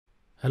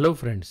Hello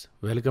friends,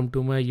 welcome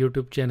to my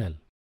YouTube channel.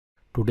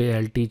 Today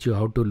I'll teach you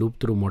how to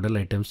loop through model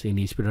items in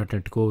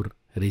ASP.NET Core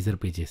Razor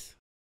pages.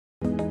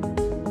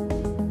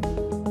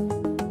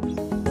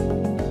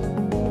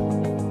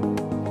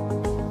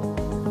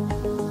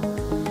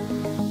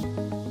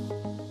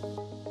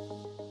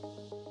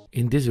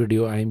 In this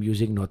video I am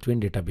using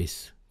Northwind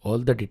database. All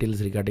the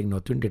details regarding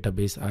Northwind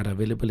database are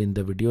available in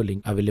the video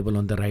link available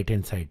on the right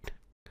hand side.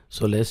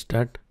 So let's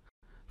start.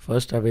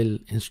 First I will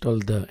install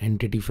the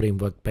Entity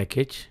Framework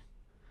package.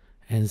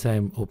 Hence I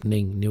am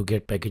opening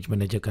NuGet Package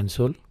Manager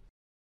console.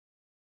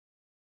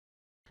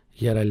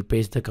 Here I'll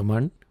paste the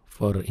command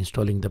for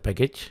installing the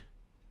package.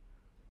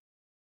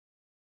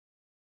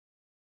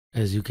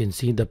 As you can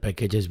see, the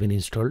package has been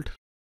installed.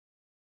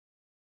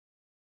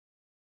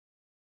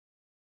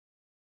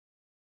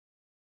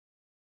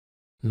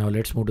 Now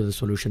let's move to the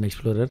Solution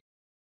Explorer.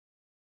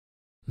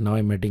 Now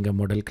I'm adding a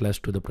model class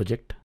to the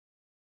project.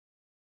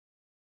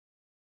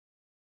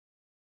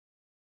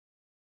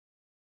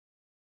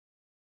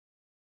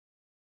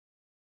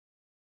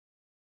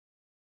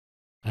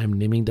 I'm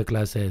naming the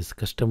class as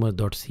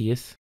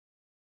customer.cs.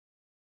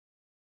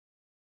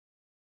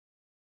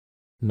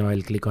 Now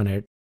I'll click on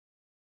Add.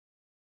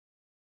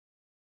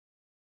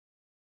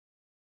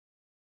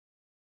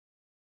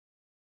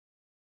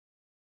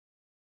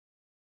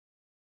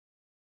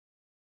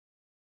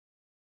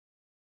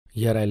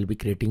 Here I'll be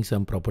creating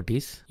some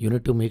properties. You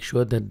need to make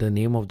sure that the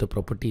name of the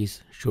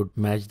properties should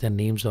match the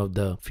names of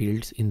the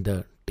fields in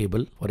the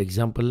table. For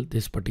example,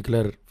 this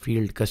particular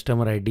field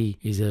customer ID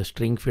is a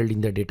string field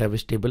in the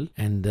database table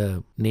and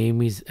the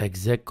name is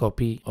exact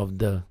copy of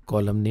the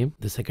column name.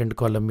 The second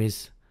column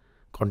is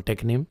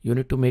contact name. You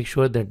need to make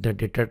sure that the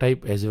data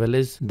type as well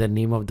as the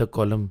name of the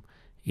column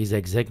is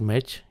exact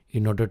match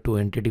in order to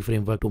Entity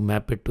Framework to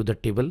map it to the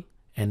table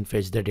and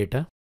fetch the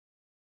data.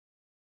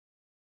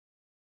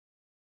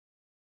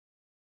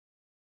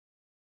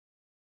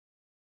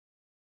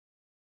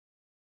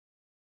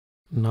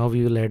 Now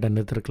we will add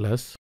another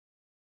class.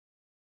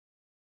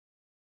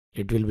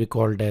 It will be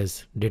called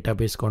as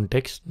database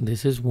context.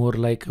 This is more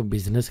like a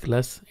business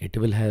class. It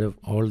will have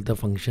all the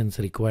functions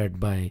required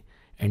by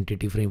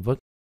Entity Framework.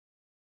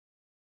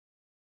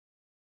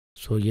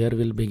 So here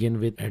we'll begin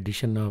with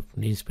addition of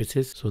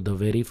namespaces. So the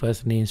very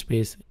first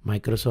namespace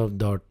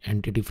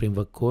Microsoft.Entity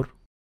Framework Core.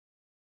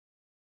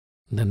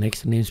 The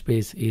next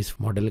namespace is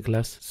model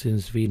class,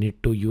 since we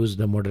need to use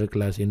the model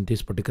class in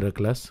this particular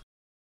class.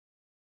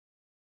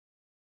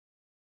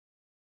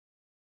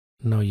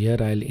 Now here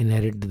I'll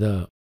inherit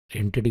the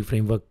Entity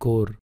Framework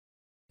Core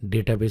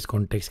database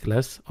context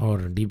class or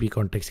DB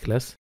context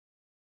class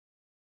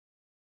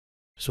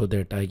so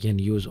that I can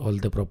use all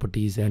the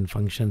properties and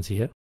functions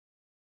here.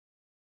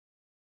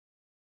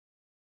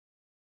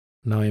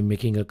 Now I'm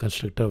making a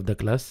constructor of the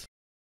class.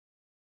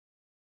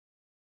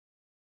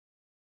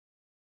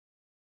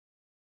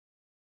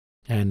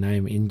 And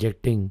I'm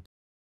injecting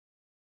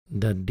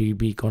the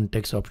DB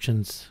context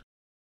options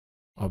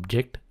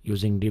object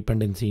using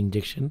dependency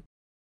injection.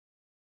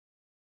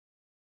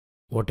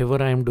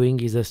 Whatever I am doing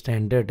is a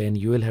standard and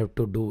you will have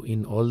to do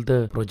in all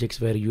the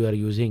projects where you are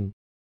using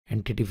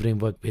Entity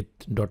Framework with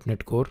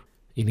 .NET Core,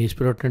 in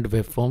ASP.NET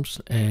Web Forms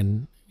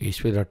and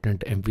ASP.NET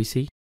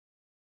MVC.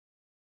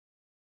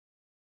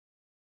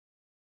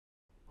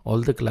 All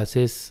the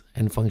classes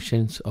and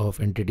functions of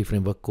Entity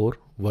Framework Core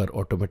were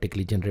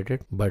automatically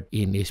generated, but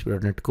in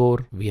ASP.NET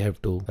Core we have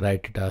to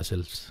write it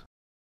ourselves.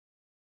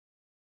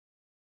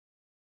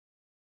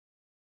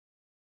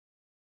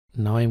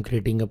 Now I'm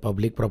creating a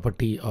public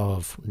property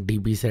of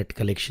dbset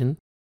collection.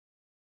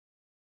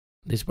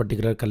 This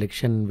particular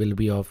collection will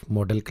be of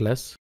model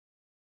class,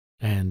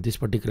 and this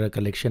particular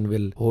collection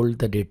will hold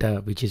the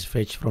data which is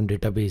fetched from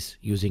database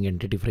using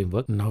Entity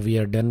Framework. Now we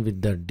are done with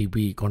the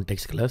DB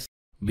context class.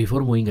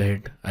 Before moving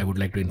ahead, I would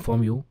like to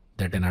inform you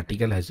that an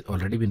article has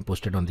already been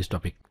posted on this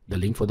topic. The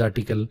link for the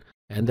article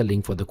and the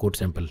link for the code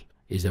sample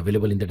is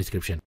available in the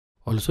description.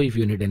 Also, if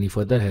you need any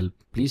further help,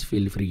 please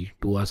feel free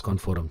to ask on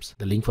forums.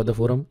 The link for the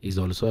forum is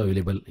also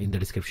available in the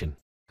description.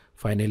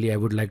 Finally, I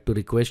would like to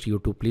request you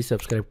to please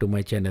subscribe to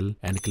my channel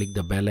and click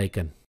the bell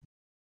icon.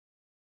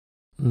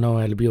 Now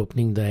I'll be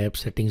opening the app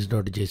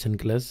settings.json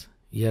class.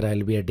 Here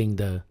I'll be adding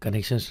the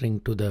connection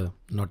string to the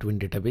Northwind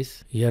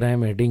database. Here I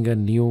am adding a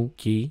new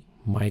key,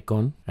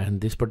 mycon,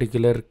 and this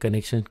particular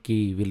connection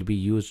key will be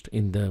used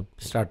in the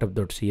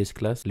startup.cs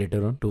class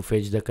later on to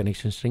fetch the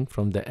connection string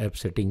from the app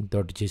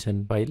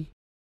setting.json file.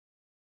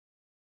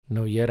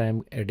 Now here I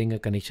am adding a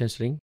connection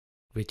string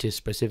which is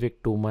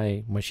specific to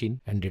my machine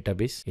and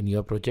database. In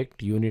your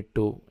project, you need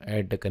to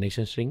add the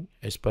connection string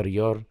as per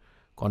your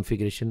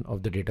configuration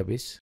of the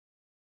database.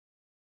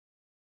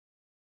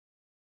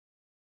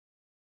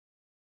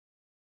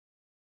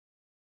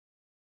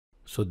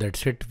 So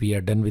that's it. We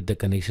are done with the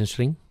connection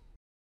string.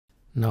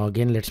 Now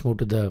again, let's move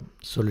to the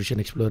Solution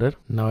Explorer.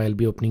 Now I'll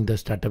be opening the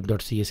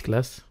startup.cs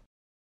class.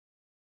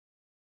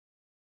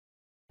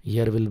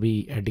 Here we'll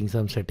be adding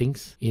some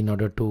settings in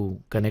order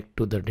to connect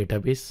to the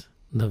database.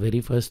 The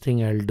very first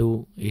thing I'll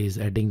do is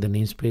adding the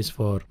namespace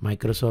for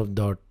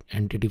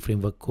Microsoft.Entity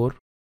Framework Core.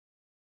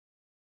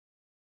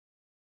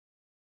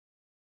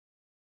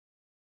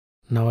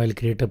 Now I'll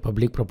create a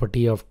public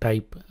property of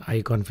type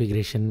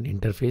iConfiguration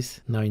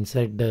interface. Now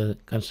inside the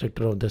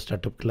constructor of the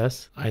startup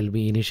class, I'll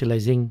be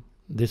initializing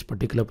this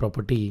particular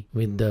property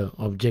with the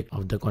object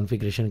of the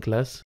configuration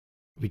class,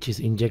 which is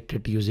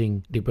injected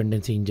using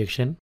dependency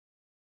injection.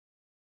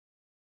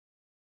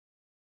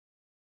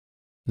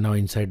 Now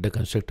inside the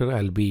constructor,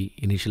 I'll be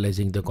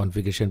initializing the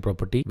configuration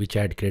property which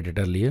I had created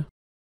earlier.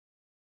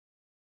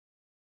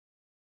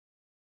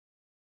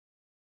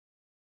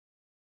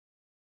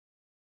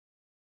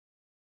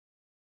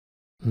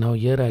 Now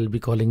here I'll be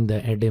calling the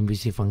add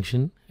MVC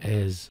function,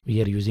 as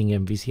we are using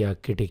MVC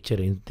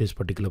architecture in this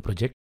particular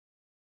project.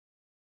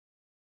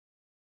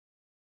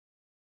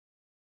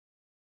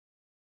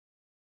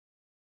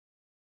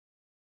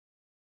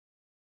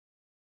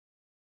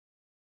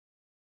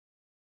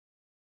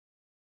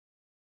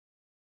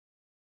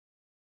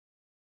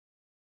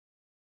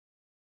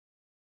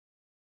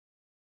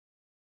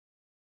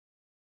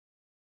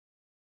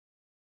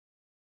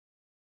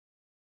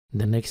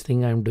 The next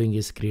thing I'm doing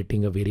is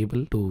creating a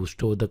variable to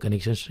store the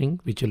connection string,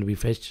 which will be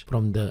fetched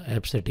from the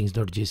app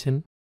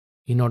settings.json.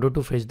 In order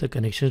to fetch the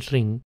connection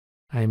string,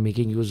 I am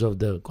making use of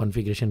the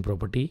configuration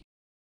property.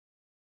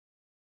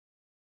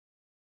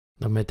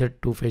 The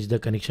method to fetch the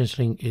connection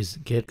string is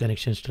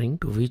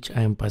getConnectionString, to which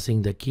I am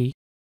passing the key.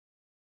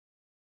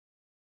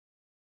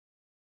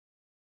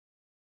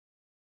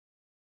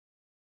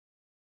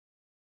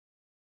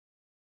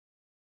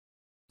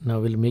 Now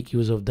we'll make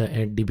use of the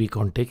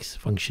addDBContext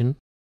function,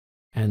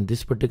 and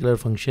this particular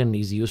function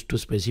is used to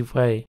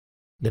specify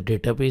the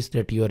database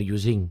that you are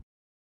using,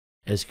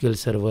 SQL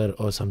Server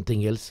or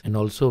something else, and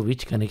also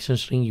which connection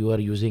string you are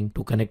using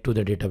to connect to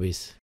the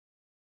database.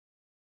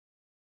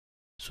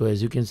 So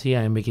as you can see,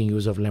 I am making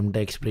use of lambda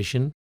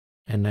expression,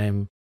 and I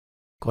am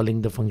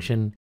calling the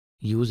function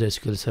use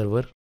SQL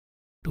Server,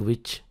 to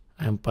which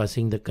I am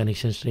passing the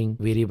connection string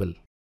variable.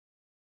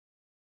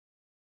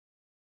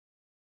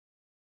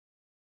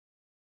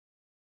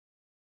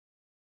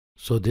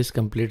 So this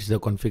completes the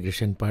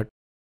configuration part.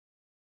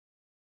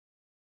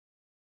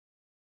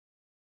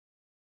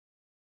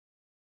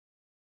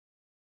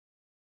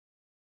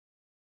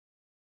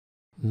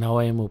 Now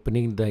I am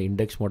opening the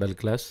index model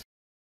class.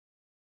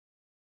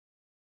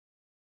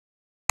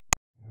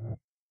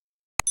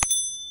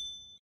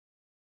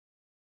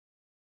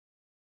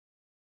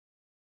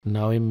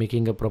 Now I am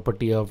making a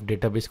property of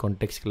database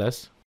context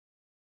class.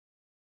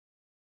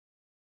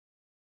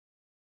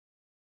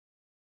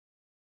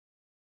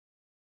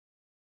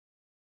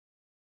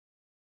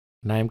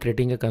 Now I am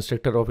creating a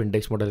constructor of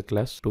index model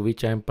class, to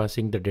which I am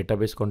passing the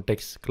database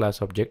context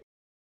class object.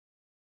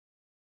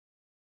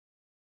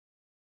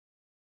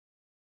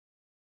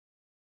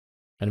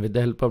 And with the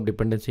help of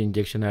dependency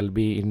injection, I'll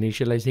be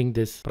initializing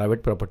this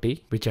private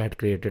property which I had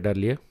created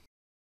earlier.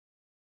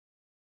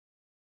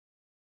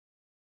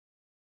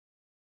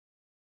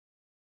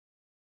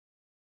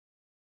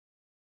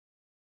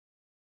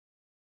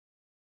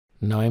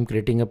 Now I'm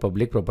creating a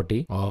public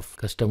property of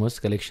customers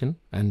collection,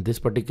 and this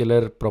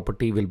particular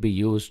property will be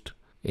used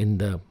in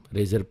the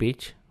Razor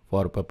page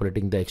for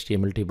populating the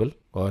HTML table,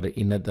 or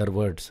in other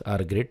words,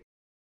 our grid.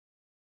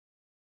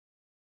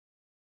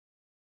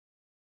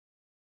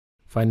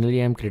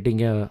 Finally, I'm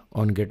creating a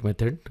onGet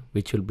method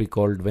which will be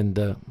called when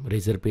the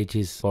Razor page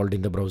is called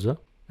in the browser.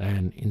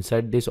 And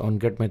inside this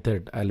onGet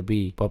method, I'll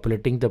be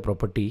populating the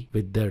property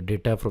with the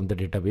data from the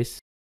database.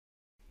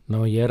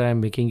 Now here I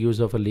am making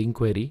use of a link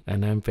query,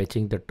 and I am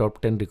fetching the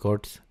top 10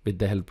 records with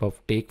the help of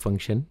take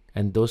function,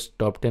 and those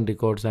top 10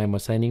 records I am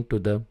assigning to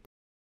the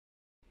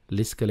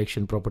list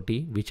collection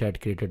property which I had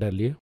created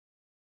earlier.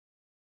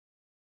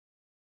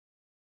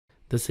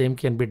 The same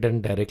can be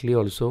done directly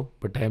also,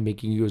 but I am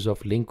making use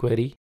of link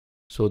query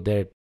so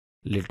that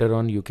later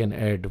on you can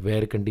add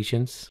where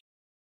conditions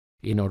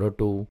in order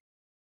to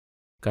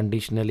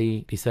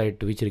conditionally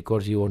decide which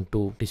records you want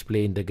to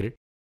display in the grid.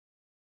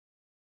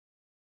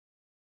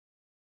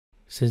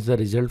 Since the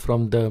result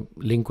from the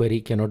link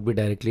query cannot be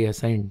directly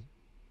assigned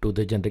to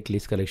the generic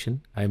list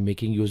collection, I am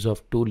making use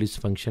of toList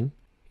function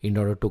in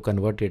order to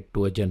convert it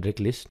to a generic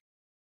list.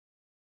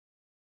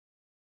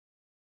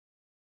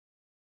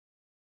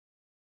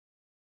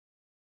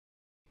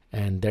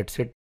 And that's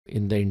it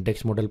in the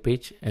index model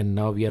page, and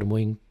now we are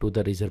moving to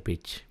the Razor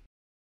page.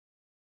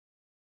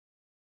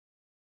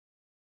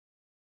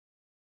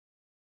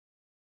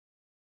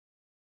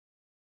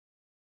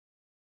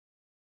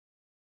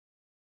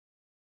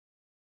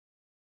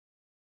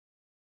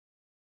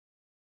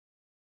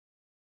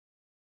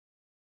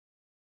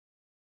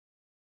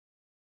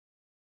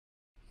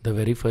 The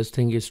very first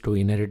thing is to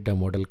inherit the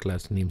model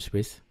class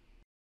namespace.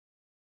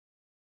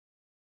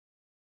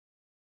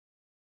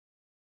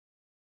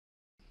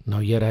 Now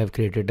here I have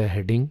created a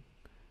heading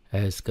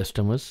as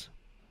customers,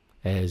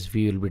 as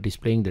we will be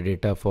displaying the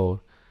data for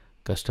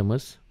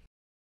customers.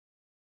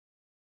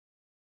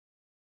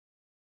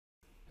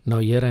 Now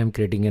here I am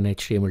creating an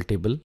HTML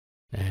table,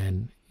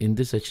 and in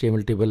this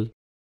HTML table,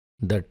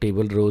 the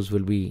table rows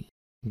will be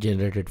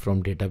generated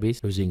from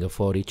database using a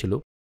for each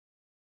loop.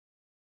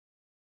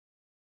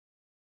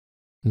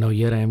 Now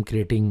here I am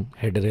creating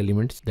header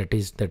elements, that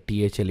is the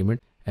th element,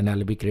 and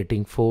I'll be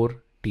creating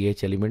 4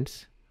 TH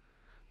elements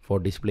for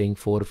displaying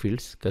 4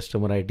 fields: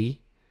 customer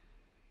ID,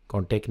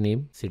 contact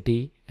name,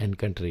 city and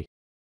country.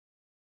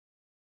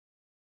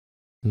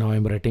 Now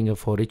I'm writing a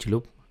for each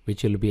loop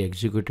which will be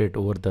executed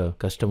over the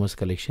customers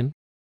collection.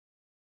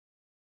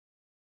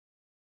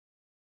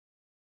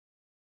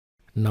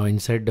 Now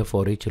inside the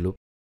for each loop,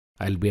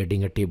 I'll be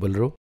adding a table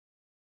row,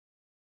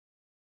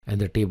 and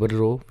the table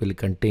row will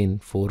contain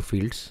 4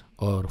 fields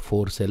or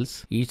 4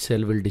 cells. Each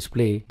cell will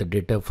display the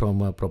data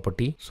from a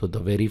property. So the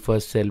very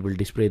first cell will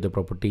display the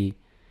property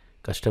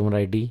customer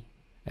ID,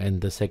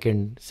 and the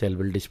second cell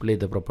will display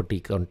the property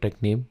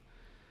contact name,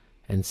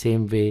 and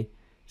same way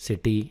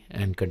city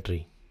and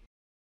country.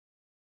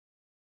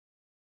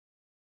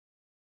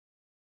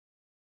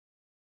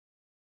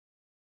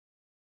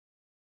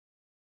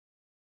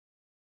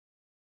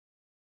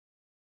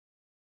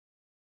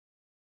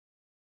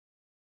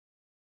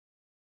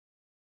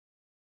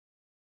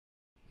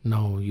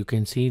 Now you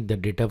can see the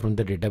data from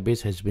the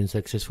database has been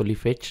successfully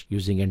fetched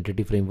using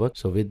entity framework.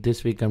 So with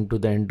this we come to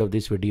the end of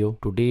this video.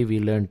 Today we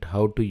learned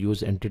how to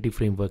use entity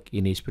framework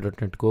in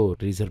ASP.NET Core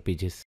Razor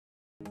pages.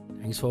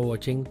 Thanks for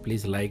watching.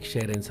 Please like,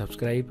 share and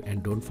subscribe,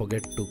 and don't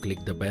forget to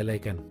click the bell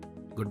icon.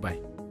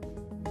 Goodbye.